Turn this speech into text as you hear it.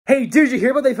Hey, did you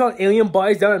hear about they found alien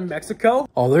bodies down in Mexico?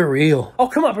 Oh, they're real. Oh,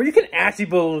 come on, bro. You can actually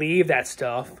believe that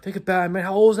stuff. Think about it, man.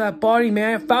 How old is that body,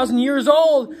 man? 1,000 years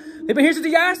old. They've been here since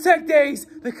the Aztec days.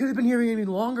 They could have been here even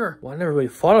longer. Well, I never really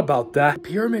thought about that.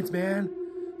 Pyramids, man.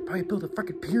 They probably built the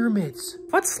freaking pyramids.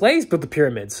 I thought slaves built the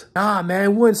pyramids. Nah, man.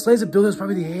 It wasn't slaves that built this.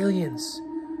 Probably the aliens.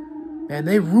 Man,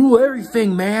 they rule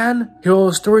everything, man. You know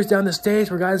those stories down the States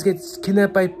where guys get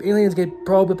kidnapped by aliens, get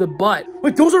probed up the butt.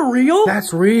 Wait, those are real?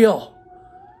 That's real.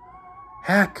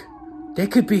 Heck, they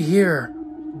could be here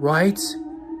right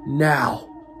now.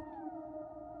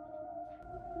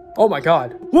 Oh my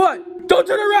god. What? Don't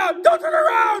turn around! Don't turn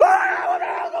around! What the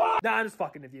hell? Nah, I'm just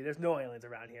fucking with you. There's no aliens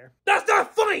around here. That's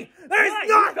not funny! That is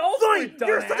not funny!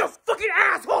 You're such a